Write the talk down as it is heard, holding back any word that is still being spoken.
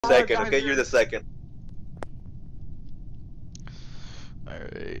second, okay? You're the second.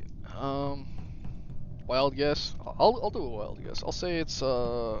 Alright. Wild guess. I'll do a wild guess. I'll say it's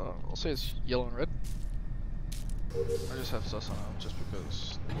yellow and red. I just have sus on them just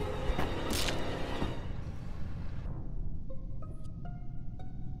because.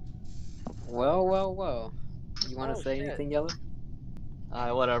 Well, well, well. You want to say anything, Yellow?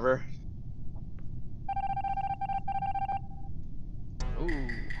 Whatever.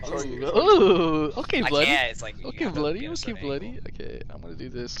 Ooh, okay, bloody. It's like Okay, bloody. Okay, bloody. Okay, I'm gonna do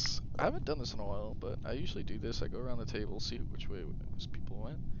this. I haven't done this in a while, but I usually do this. I go around the table, see which way people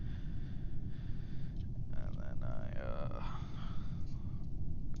went, and then I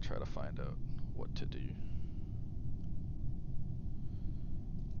try to find out what to do.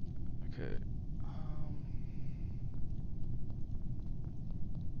 Okay.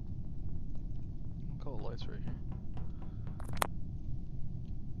 I'll call the lights right here.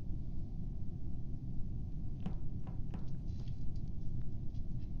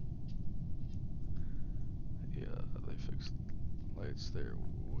 Yeah, they fixed lights there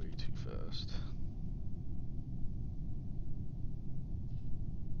way too fast.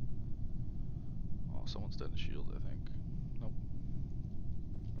 Oh, someone's dead in shield, I think. Nope.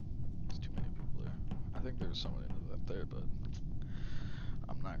 There's too many people there. I think there's someone in the vent there, but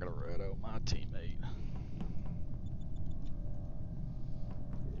I'm not gonna rat out my teammate.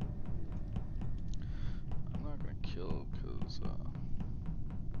 I'm not gonna kill because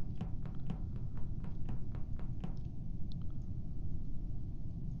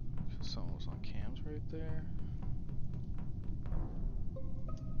someone was on cams right there.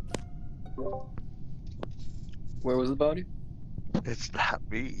 Where was the body? It's not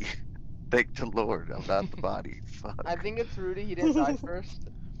me. Thank the Lord, I'm not the body. Fuck. I think it's Rudy. He didn't die first.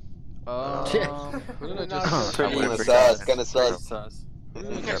 Who did I just Pretty Kinda sus, kinda sus. Who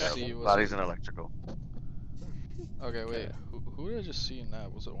did I just see? Body's in electrical. Okay, wait. Who did I just see in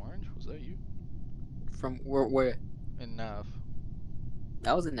Nav? Was it Orange? Was that you? From where? In Nav.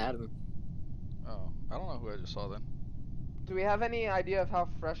 That was an Adam. Oh, I don't know who I just saw then. Do we have any idea of how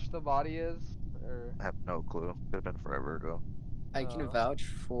fresh the body is? Or... I have no clue. Could have been forever ago. I can vouch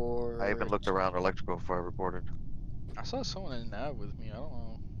for. I even looked around electrical before I reported. I saw someone in Nav with me. I don't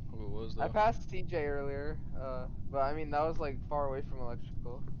know who it was though. I passed TJ earlier, but I mean that was like far away from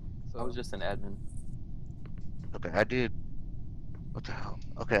electrical. So. I was just an admin. Okay, I did. What the hell?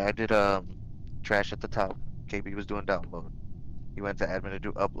 Okay, I did trash at the top. KB was doing download. He went to admin to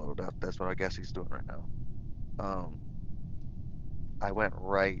do upload. That's what I guess he's doing right now. I went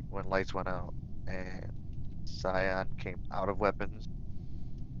right when lights went out, and Cyan came out of weapons.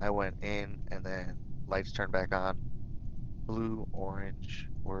 I went in, and then lights turned back on. Blue, orange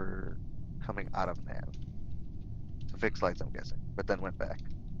were coming out of nav to fix lights, I'm guessing, but then went back.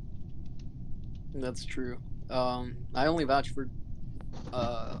 That's true. I only vouch for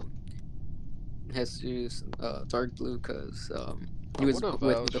Jesus dark blue because he was with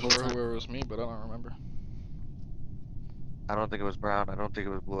me the whole time. Whoever was me, but I don't remember. I don't think it was brown. I don't think it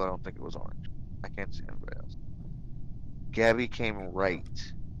was blue. I don't think it was orange. I can't see anybody else. Gabby came right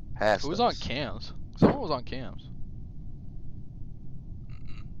past. Who was us. on cams? Someone was on cams.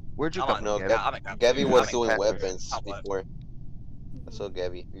 Where'd you come No, from? Gabby was doing weapons before. I saw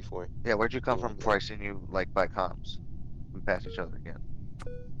Gabby before. Yeah, where'd you come from before I seen you like by comms? We passed each other again.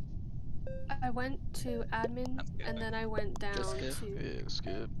 I went to admin and then I went down to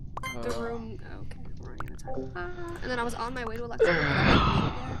skip. the room. Okay, we're running out of time. And then I was on my way to electrical.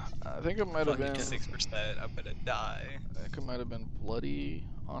 I think it might have been 6%. I'm gonna die. I think it might have been bloody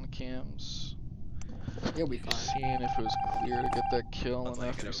on cams. You'll be fine. Seeing if it was clear to get that kill, and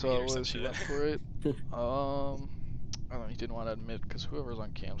after he saw it was, he went for it. I don't know, he didn't want to admit because whoever's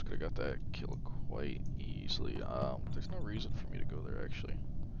on cams could have got that kill quite easily. There's no reason for me to go there actually.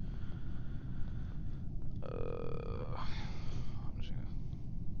 I'm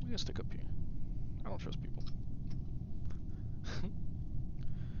gonna stick up here. I don't trust people.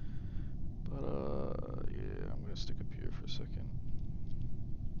 But yeah, I'm gonna stick up here for a second.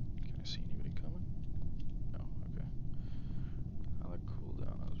 Can I see anybody coming? No, okay. Now that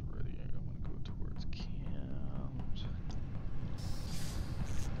cooldown is ready, I'm gonna go towards cams.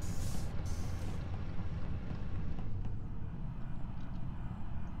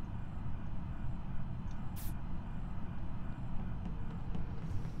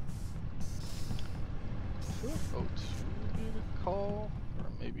 I feel like O2 need a call, or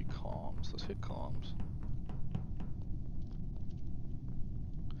maybe comms. Let's hit comms.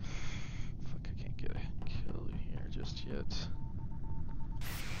 Fuck, I can't get a kill here just yet.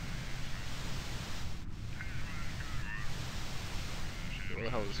 Where the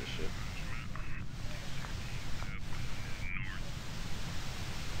hell hell is this shit?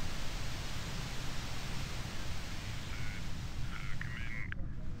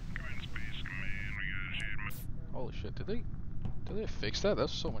 Holy shit, did they fix that?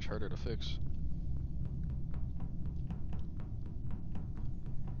 That's so much harder to fix.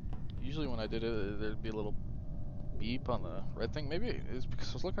 Usually when I did it, there'd be a little beep on the red thing. Maybe it's because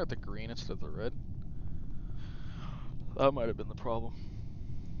I was looking at the green instead of the red. That might have been the problem.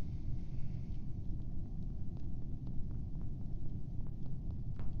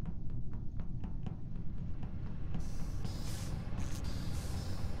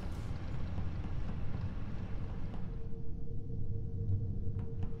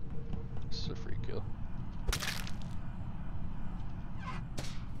 This is a free kill.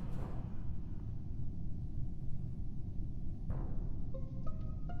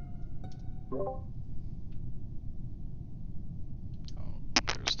 Oh,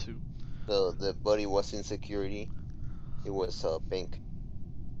 there's two. The body was in security. It was pink.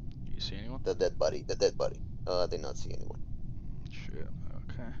 Do you see anyone? The dead body. I did not see anyone. Shit.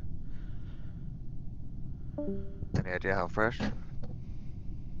 Okay. Any idea how fresh?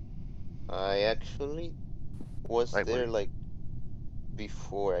 I actually was Like, there what- like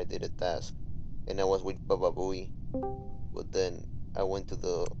before I did a task, and I was with Baba Booey, but then I went to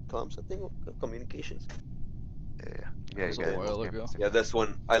the comms, I think, communications. Yeah, That was a got it. while ago. Yeah, that's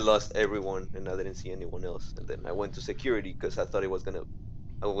when I lost everyone, and I didn't see anyone else. And then I went to security because I thought I was gonna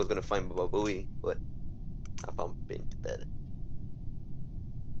find Baba Booey, but I found Pink dead.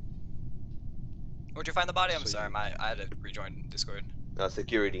 Where'd you find the body? I'm So sorry, you- I had to rejoin Discord.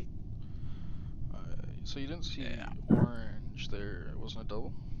 Security. So you didn't see Yeah. orange there? It wasn't a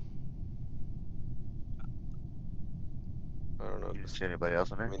double? I don't know. You didn't see anybody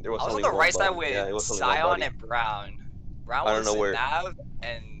else in I there? mean, there was was on only the one right side body. with Yeah, it was only one Scion body. and Brown. Brown I don't was know where- Nav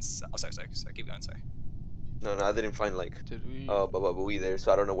and oh sorry, keep going, sorry. No, I didn't find like Did we? Baba Booey there,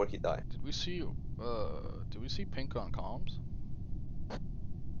 so I don't know where he died. Did we see? Did we see Pink on comms?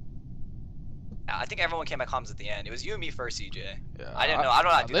 I think everyone came at comms at the end. It was you and me first, CJ. Yeah. I didn't know. I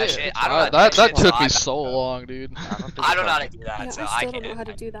don't know how to do that shit. I don't know how to do That that shit, took so me I- so long, dude. I don't know how to do that, Yeah, so I I still can't. don't know how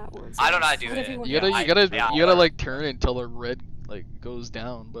to do that one. I don't know how to do How it. everyone You gotta, Yeah, you gotta, yeah, you gotta like turn it until the red like goes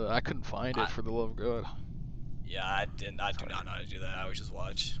down, but I couldn't find it for the love of God. Yeah, I do not know how to do that. I was just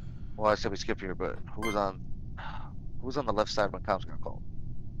watch. Well, I said we skipped here, but who was on the left side when comms got called?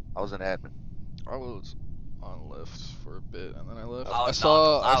 I was an admin. I was on left for a bit, and then I left. I I was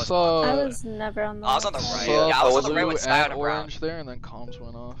saw, not- I I was saw, I was never on the I was on left the side. right. saw Yeah, I was on the blue right with Scion and and Brown. orange there, and then comms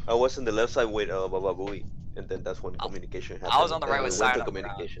went off. I was on the left side with Baba Booey, and then that's when communication happened. I was on the right and with we Scion went to and Brown.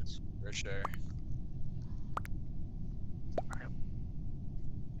 communications. For sure.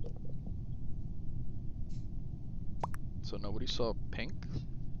 So nobody saw Pink.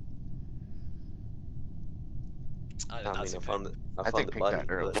 I did I not mean, see I found I think the Pink body, died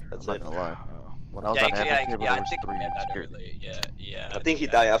early. but that's I'm it. not gonna lie. Oh. When I was Yeah, on admin yeah, table, yeah, there I was think 3 yeah, in that security. early. Yeah. I think he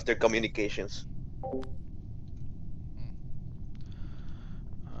died after communications. I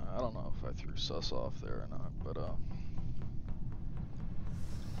don't know if I threw sus off there or not, but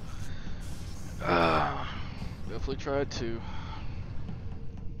definitely tried to.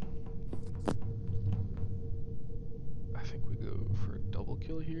 I think we go for a double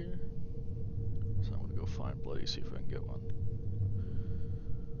kill here. So I'm gonna go find Bloody, see if I can get one.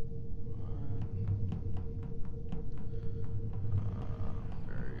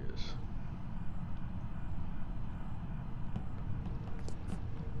 There he is.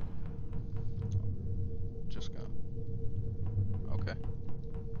 Just gone. Okay.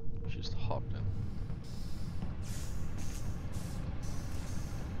 She just hopped in.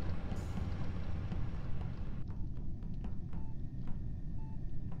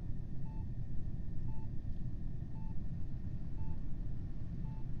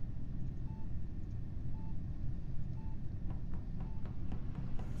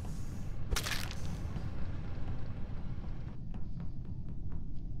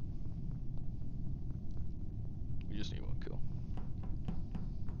 We just need one kill.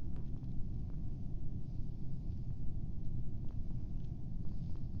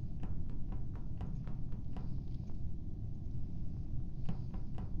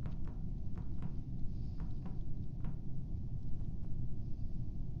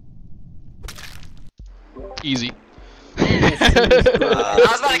 Easy. I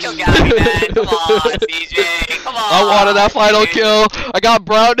was about to kill Gabby, man. Come on, CJ. Come on. I wanted that final dude. kill. I got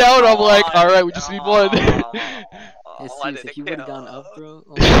Brown down. I'm like, all right, we just need one. Jesus, if you would have gone up, bro.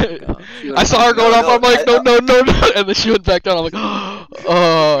 Oh my god. I saw her going No, off. I'm like, no, no, and then she went back down. I'm like, oh.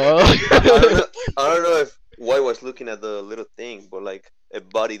 I don't know if White was looking at the little thing, but like a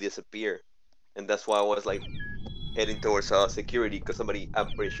body disappear, and that's why I was like heading towards security because I'm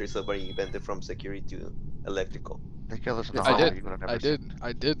pretty sure somebody vented from security to electrical. They killed us in the I hallway. did. You would have never I seen did.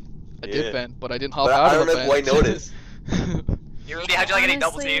 I did. I Yeah. did vent, but I didn't hop But out I of don't the know if White vent. noticed. You really, how'd you like getting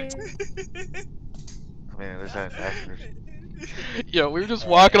double teamed? I mean, there's that actors. Yo, we were just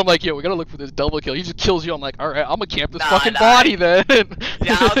walking. I'm like, yo, we gotta look for this double kill. He just kills you. I'm like, all right, I'm gonna camp this fucking body then.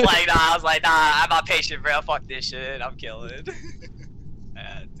 Yeah, I was like, nah, I'm not patient, bro. Fuck this shit. I'm killing.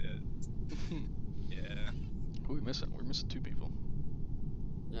 Yeah, dude. Yeah. Who we missing? We're missing 2 people.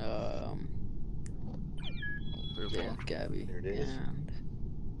 Oh, there's Yeah, one. Gabby. There it is. And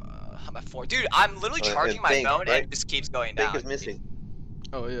I'm at 4. Dude, I'm literally charging and my Pink, phone and right? it just keeps going Pink down. is missing.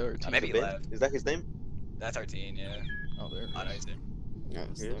 Oh yeah, our team. Maybe he Ben? left. Is that his name? That's our team, yeah. Oh, there. I know he's there. yeah,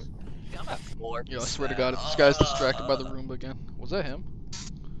 Yes. Yeah, I'm at 4. Yo, I swear to God, if this guy's distracted by the Roomba again, was that him?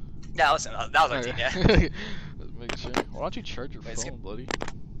 Yeah, that was him. That was our team, yeah. Just making sure. Why don't you charge your Wait, phone, buddy?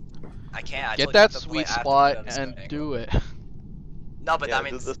 I can't. Get that sweet spot and do it. No, but Yeah,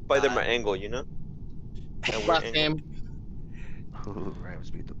 that means the Spider-Man angle, you know? That weird Last angle. game. Ooh,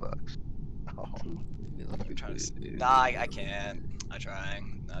 Rams beat the Bucks. Oh. I'm trying to. Nah, I can't. I'm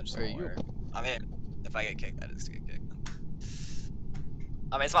trying. No, just Are won't you- work. I mean, if I get kicked, I just get kicked.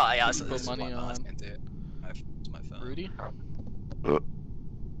 I mean, it's not. Yeah, this Put is money my last on game too. It's my phone. Rudy?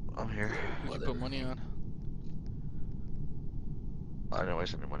 I'm here. What'd you put money on? I didn't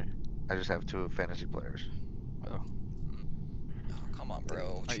waste any money. I just have 2 fantasy players. Oh. Oh, come on,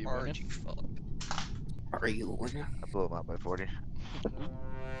 bro. Are you Charge, winning? you fuck. are you winning? I blew them out by 40.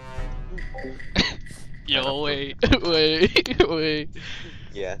 Yo, wait, wait.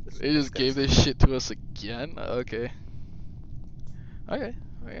 Yeah. They just gave this shit to us again? Okay. Okay,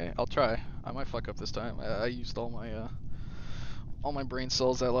 I'll try. I might fuck up this time. I used all my brain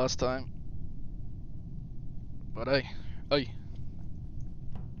cells that last time. But hey.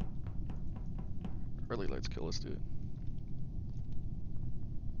 Early lights kill us, dude.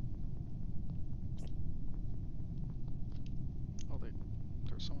 Oh,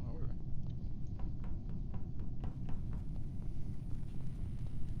 there's someone over there.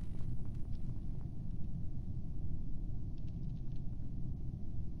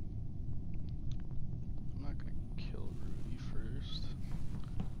 I'm not gonna kill Rudy first.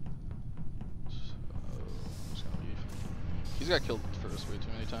 So, I'm just gonna leave. He's got killed first way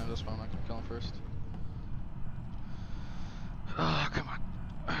too many times, that's why I'm not gonna kill him first. Oh, come on.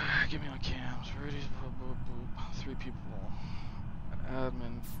 Give me on cams. Rudy's boop, boop, boop. 3 people. An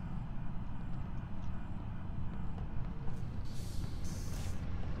admin.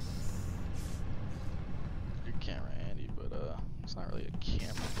 Good camera, Andy, but it's not really a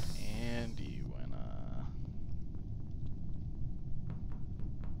camera, Andy.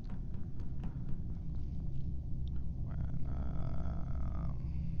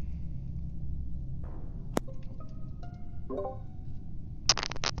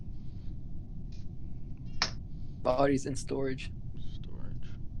 Body's in storage.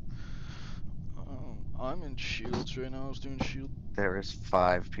 I'm in shields right now. I was doing shield. There is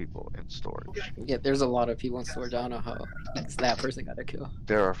 5 people in storage. Yeah, there's a lot of people in storage. I don't know how that person got a kill.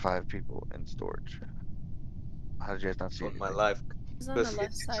 There are 5 people in storage. How did you guys not see Fuck my anything? life. It's on the Because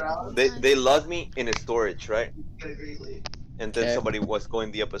left side. all the They time. they logged me in a storage, right? And then Okay. somebody was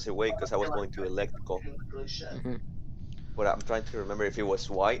going the opposite way because I was going to electrical. Mhm. But I'm trying to remember if it was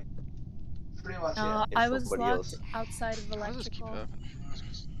White. No, and I was somebody locked else. outside of How does this keep electrical. happening?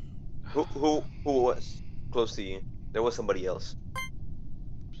 Who was close to you? There was somebody else.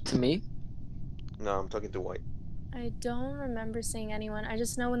 To me? No, I'm talking to White. I don't remember seeing anyone. I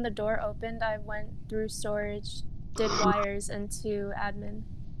just know when the door opened, I went through storage, did wires into admin.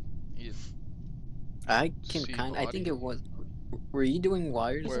 I can See kind. I think body? it was. Were you doing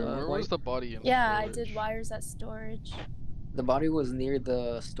wires? Where White? was the body in Yeah, I storage? did wires at storage. The body was near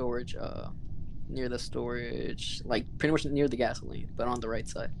the storage. Like pretty much near the gasoline, but on the right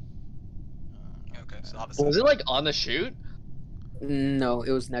side. Okay, so obviously. Was it like on the shoot? No,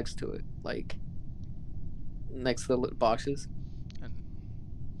 it was next to it, like next to the boxes. And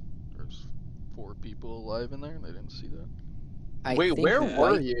there's 4 people alive in there, and they didn't see that. I Wait, think where were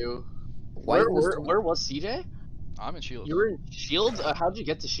White- you? White was the- Where was CJ? I'm in shields. You were in Shields? How'd you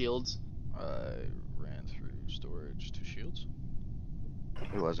get to Shields? I ran through storage to shields.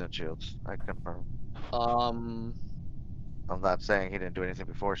 He wasn't Shields. I confirm. Um, I'm not saying he didn't do anything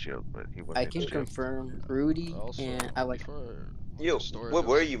before Shield, but he wasn't I in can Shields. confirm Rudy Also, and I like. before I went Yo, to storage, where I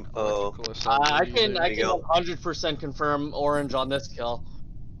were was you? electrical, saw I Rudy can there. Miguel. 100% confirm orange on this kill.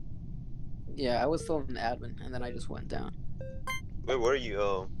 Yeah, I was still in admin, and then I just went down. Where were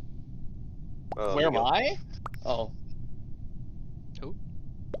you? Where am Miguel. I? Oh, Who?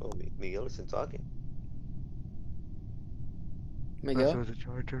 Oh, Miguel isn't talking. Miguel? That's the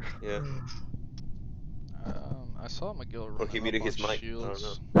charger. Yeah. I saw Miguel Or he running muted up on his mic. I don't know.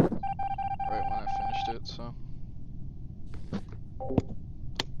 shields right when I finished it, so.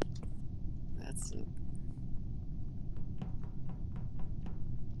 That's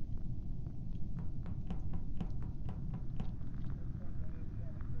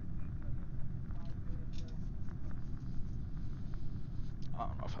I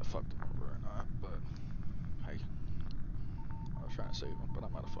don't know if I fucked him over or not, but hey. I was trying to save him, but I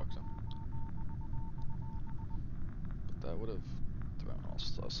might have fucked him. But that would have thrown all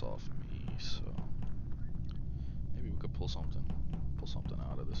us off me, so. Maybe we could pull something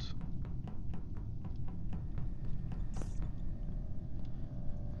out of this.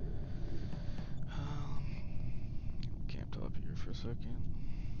 Camped up here for a second.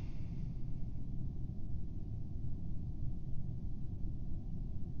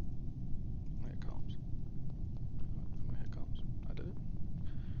 Here it comes. Here it comes. I did it.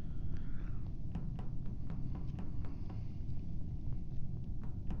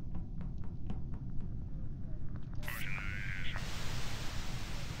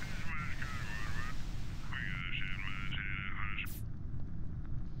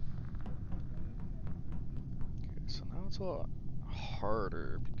 Okay, so now it's a lot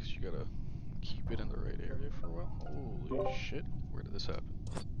harder because you gotta keep it in the right area for a while. Holy shit, where did this happen?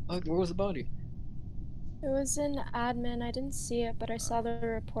 where was the body? It was in admin. I didn't see it, but I saw the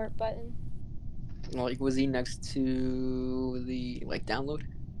report button. Like, was he next to the download?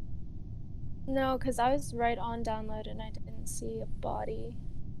 No, because I was right on download and I didn't see a body.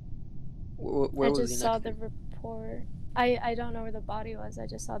 Where I was just he saw next the to? report. I don't know where the body was. I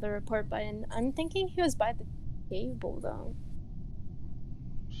just saw the report button. I'm thinking he was by the table though.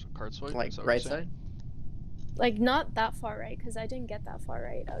 So card swipe? Like Is that what right you're saying? side? Like not that far right, because I didn't get that far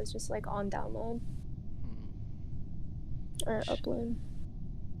right. I was just like on download or upload.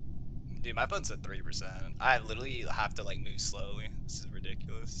 Dude, my phone's at 3%. I literally have to like move slowly. This is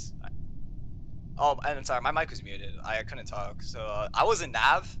ridiculous. Oh, and I'm sorry, my mic was muted. I couldn't talk. So I was in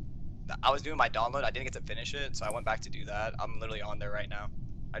nav. I was doing my download. I didn't get to finish it, so I went back to do that. I'm literally on there right now.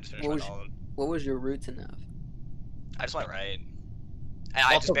 I just finished my download. What was your route to nav? I just went right, and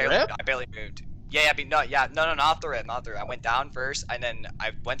I Off just the rip? barely moved. Yeah, no, not off the rip, not off the rip. I went down first, and then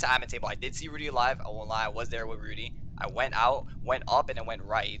I went to admin table. I did see Rudy alive. I won't lie, I was there with Rudy. I went out, went up, and then went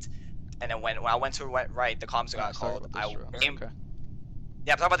right. And then when I went right, the comms got called. I came. Okay.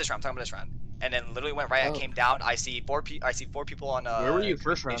 Yeah, I'm talking about this round. And then literally went right. I came down. I see four people on. Where were you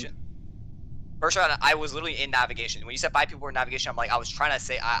first round? First round, I was literally in navigation. When you said 5 people were in navigation, I'm like, I was trying to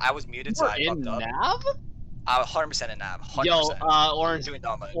say I was muted, so I fucked up. Nav? I was 100% in nav. 100%. Yo, orange. Doing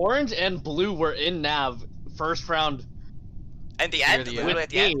download. Orange and blue were in nav first round. And the end, literally at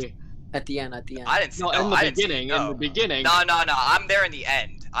the end. At the end. I didn't see. No, No, in the I didn't see, beginning. no. In the beginning. No. I'm there in the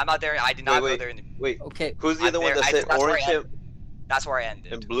end. I'm not there. I did not go there in the. Wait. Okay. Who's the other one that said orange That's where I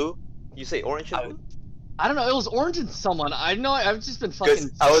ended. and blue? You say orange and blue? I don't know. It was orange and someone. I know. I've just been fucking.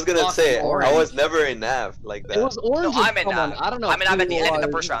 Because I was gonna say orange. I was never in nav like that. It was orange No, and I'm in someone. nav. I don't know. I'm in nav at the end in the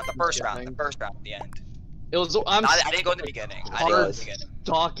who first round. The was first round. guessing. The first round at the end. It was. I didn't go in the beginning. I didn't go in the beginning.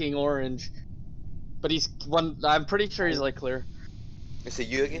 Stalking orange, but he's one. I'm pretty sure he's like clear. Is it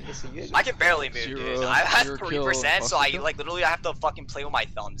you again? I can barely move, dude. I have 3%, so I kill. like literally I have to fucking play with my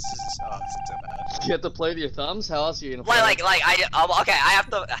thumbs. This is so bad. You have to play with your thumbs. How else are you gonna play? Like okay, I have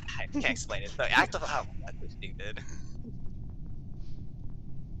to. I can't explain it. But I have to. Oh, that's stupid.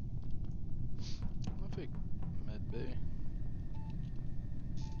 I think med bay.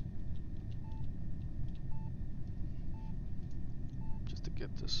 Just to get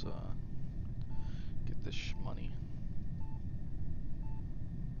this money.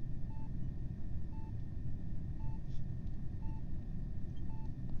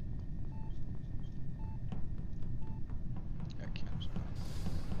 Yeah, Cam's not.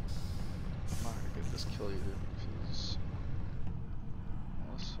 I'm not gonna get this kill either because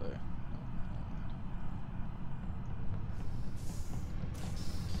let's say.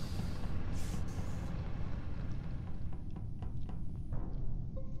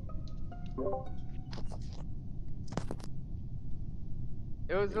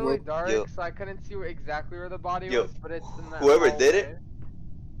 It was really Whoop, dark, yo. so I couldn't see exactly where the body Yo, was, but it's in that whoever hallway. did it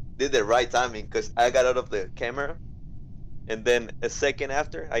did the right timing because I got out of the camera, and then a second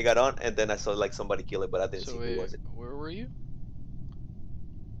after I got on, and then I saw like somebody kill it, but I didn't So see wait, who was it. where were you?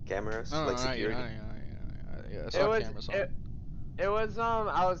 Cameras, No, like not you, security. not you. Yeah, I It saw was cameras on. it was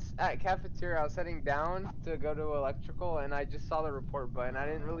I was at cafeteria. I was heading down to go to electrical, and I just saw the report button. I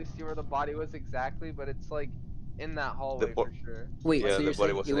didn't really see where the body was exactly, but it's like in that hallway bo- for sure. Wait, Yeah, so the you're body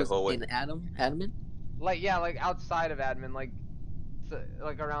saying was it in the was hallway. in admin? Like yeah, like outside of admin, like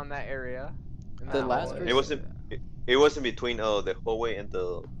like around that area. In The that last hallway. It person. wasn't. It was in between the hallway and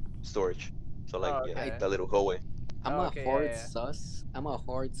the storage. So like Oh, yeah, okay. that little hallway. I'm Oh, a okay, hard yeah. sus. I'm a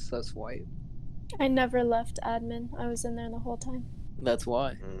hard sus white. I never left admin. I was in there the whole time. That's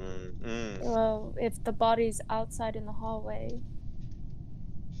why. Well, if the body's outside in the hallway,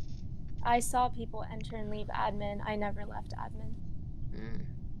 I saw people enter and leave admin. I never left admin.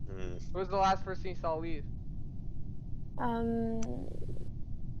 Who was the last person you saw leave? I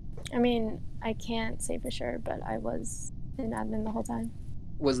mean, I can't say for sure, but I was in admin the whole time.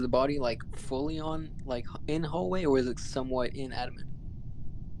 Was the body like fully on like in hallway, or was it somewhat in admin?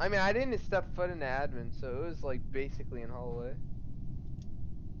 I mean, I didn't step foot into admin, so it was like basically in hallway.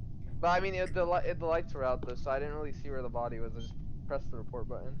 But I mean, the lights were out though, so I didn't really see where the body was. I just pressed the report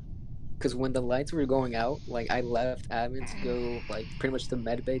button. Because when the lights were going out, like I left admin to go like pretty much to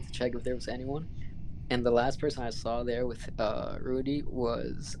medbay to check if there was anyone, and the last person I saw there with Rudy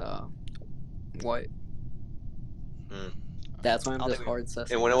was White. That's why I'm just hard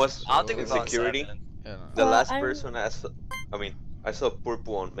sussing. And when I was I don't think in we found security, seven. Yeah, no. the Well, last I'm- person I saw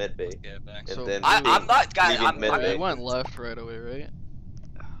purple on medbay, Yeah, back. and So then I'm not, guys. leaving I'm medbay. It went left right away, right?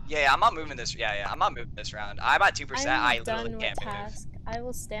 Yeah, I'm not moving this. Yeah, I'm not moving this round. I'm at 2%. I I'm literally done with can't move. task. I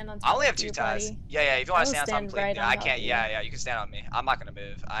will stand on top I only have of 2 you, tasks. buddy. Yeah, if you I want will to stand on top, stand right please. on I top can't. of you. Yeah, you can stand on me. I'm not gonna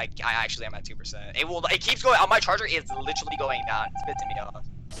move. I actually am at 2%. It keeps going on my charger. It's literally going down. It's pissing me off.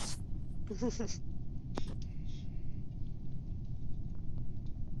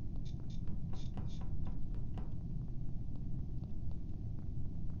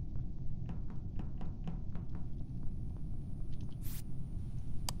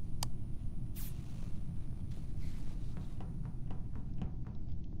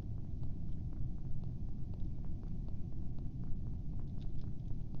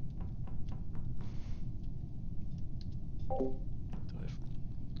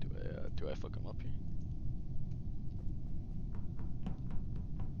 Do I fuck him up here?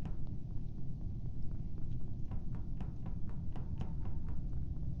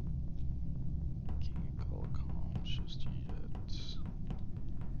 Can't call comms just yet.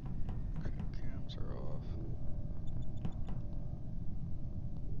 Cams are off.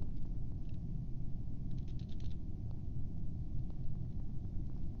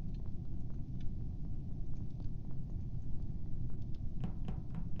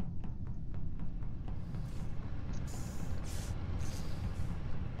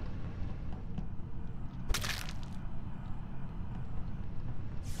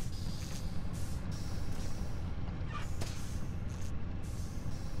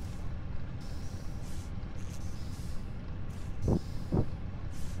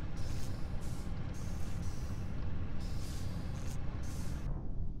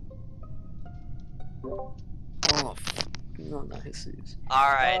 Oh, no, not Jesus.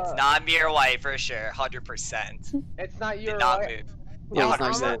 Alright, it's not me or White for sure. 100%. It's not you. Did not right? move. Yeah, Yeah, it's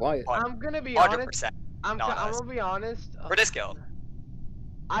not 100%. your Wyatt. I'm gonna be honest. 100%. I'm Not us. gonna be honest. For this kill.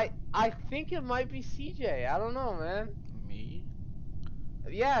 I think it might be CJ. I don't know, man. Me?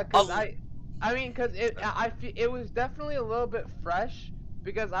 Yeah, cause Oh. I mean, cause it was definitely a little bit fresh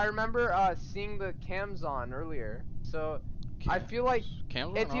because I remember seeing the cams on earlier. So I feel like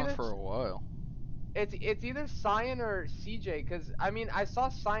Cams it's went on either- for a while. it's either Cyan or CJ. Cause I mean, I saw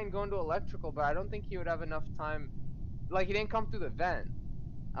Cyan go into electrical, but I don't think he would have enough time. Like he didn't come through the vent.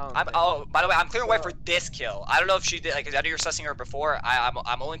 I don't think. Oh, by the way, I'm clearing White So- for this kill. I don't know if she did, like, cause I know you were sussing her before.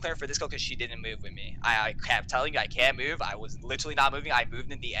 I'm only clearing for this kill because she didn't move with me. I kept telling you I can't move. I was literally not moving. I moved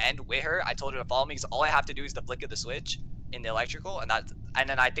in the end with her. I told her to follow me because all I have to do is the flick of the switch in the electrical, and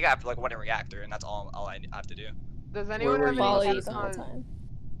then I think I have to like one in reactor, and that's all I have to do. Does anyone were have you? Follow any you thoughts the whole on time.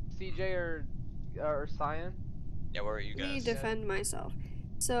 CJ or Cyan? Yeah, where are you Let me guys? defend myself.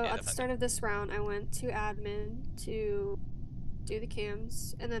 So Yeah, at the start of this round, I went to admin to do the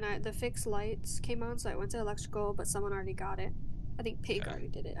cams, and then the fixed lights came on, so I went to electrical, but someone already got it. I think Pink Okay. already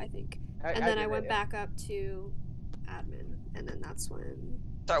did it, I think. And then I went back up to admin, and then that's when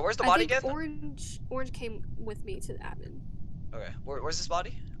Sorry, where's the I body think again? Orange came with me to the admin. Okay, where's this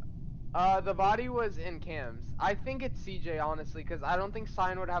body? The body was in cams. I think it's CJ, honestly, because I don't think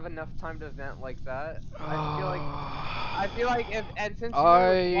Cyan would have enough time to vent like that. I feel like if, and since you were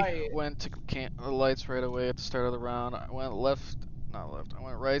I white, went to the lights right away at the start of the round. I went not left. I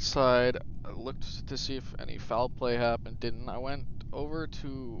went right side. I looked to see if any foul play happened. Didn't. I went over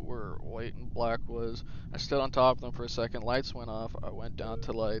to where white and black was. I stood on top of them for a second. Lights went off. I went down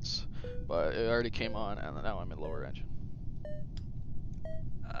to lights, but it already came on, and now I'm in lower engine.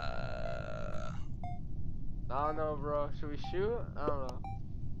 I don't know, bro. Should we shoot? I don't know.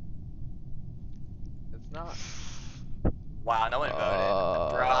 It's not. Wow, no one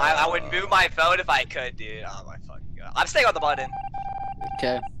voted. Bro, I would move my vote if I could, dude. Oh my fucking god. I'm staying on the button.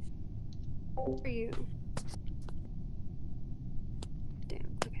 Okay. For you. Damn.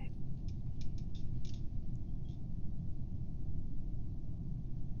 Okay.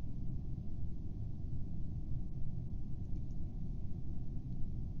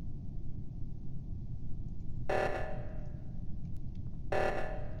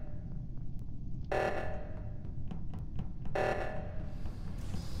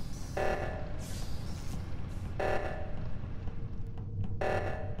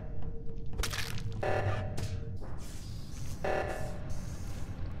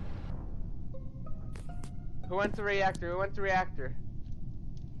 Who went to reactor? Who went to reactor?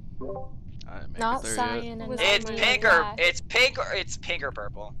 I didn't make Not it there cyan yet. and It's not pink or black. it's pink or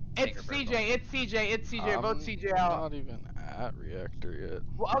purple. Pink It's or purple. CJ. It's CJ. It's CJ. Vote I'm CJ out. not even at reactor yet.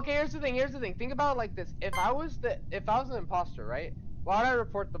 Well, okay, here's the thing. Here's the thing. Think about it like this. If I was an imposter, right? Why would I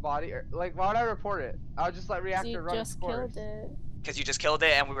report the body? Or, like, why would I report it? I would just let reactor You run just its course. killed it. Because you just killed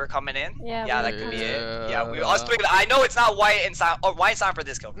it and we were coming in? Yeah, Yeah, we that could be it. Yeah. Yeah, we us three. I know it's not white and sign. Oh, white and sign for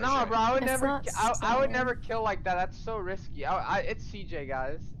this kill for No, sure. bro, I would It's never. not I would cyan. never kill like that. That's so risky. It's CJ,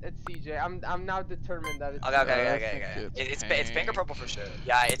 guys. It's CJ. I'm now determined that it's. Okay, CJ. okay, I okay, think okay. it's It's pink or purple for sure.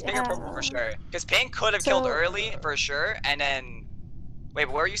 Yeah, it's pink or purple for Yeah. sure. Because pink could have killed So- early for sure, and then. Wait,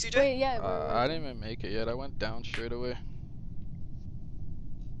 where are you, CJ? Wait, yeah. I didn't even make it yet. I went down straight away.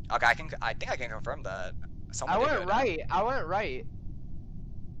 Okay, I think I can confirm that. Someone I did went go down. right. I went right.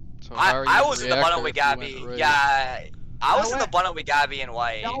 So how are you I was in the reactor button with if you Gabby. went right? Yeah, I was in the went- button with Gabby and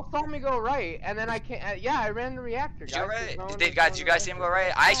White. Y'all saw me go right, and then I can't. Yeah, I ran the reactor. Did you go guys, 'cause right? no one Did was guys? going You to guys see him go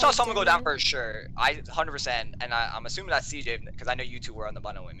right? I I saw someone go down didn't. for sure. I 100%, and I'm assuming that's CJ because I know you two were on the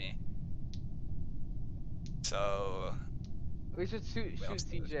button with me. So. We should shoot Wait, I'm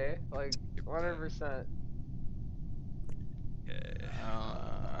still- CJ, like 100%.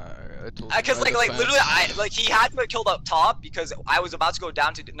 Because like literally he had to have killed up top because I was about to go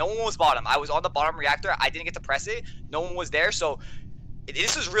down to no one was bottom. I was on the bottom reactor. I didn't get to press it. No one was there. So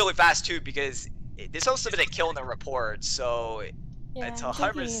this is really fast too because this also been a kill in the report. So Yeah, it's I'm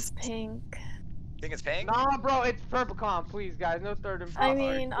 100%. thinking it's pink. Think it's pink? Nah, bro, it's purple calm, please, guys. No third and I fourth,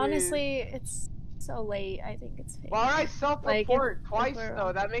 mean, please. honestly, it's so late. I think it's pink. Why would I self-report if twice we're-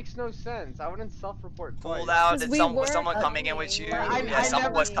 though? That makes no sense. I wouldn't self-report twice. Cool down. 'Cause Did we was were someone coming in with you? coming, Yeah, someone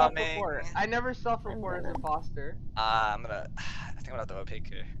never was coming. self-report. I never self-report as gonna- imposter. I think I'm gonna throw a pick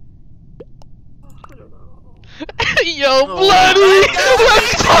here. I don't know. Yo, bloody!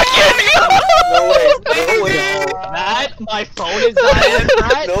 No way. No way. That my phone is dying.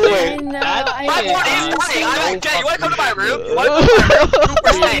 That No way. I know. That- I My know. phone is honestly, dying. no Okay, you wanna come to my room? You fucking- wanna come to my room?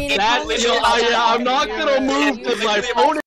 I 2%. mean, It's That, probably literally not about that I'm not big. gonna move You- because my literally phone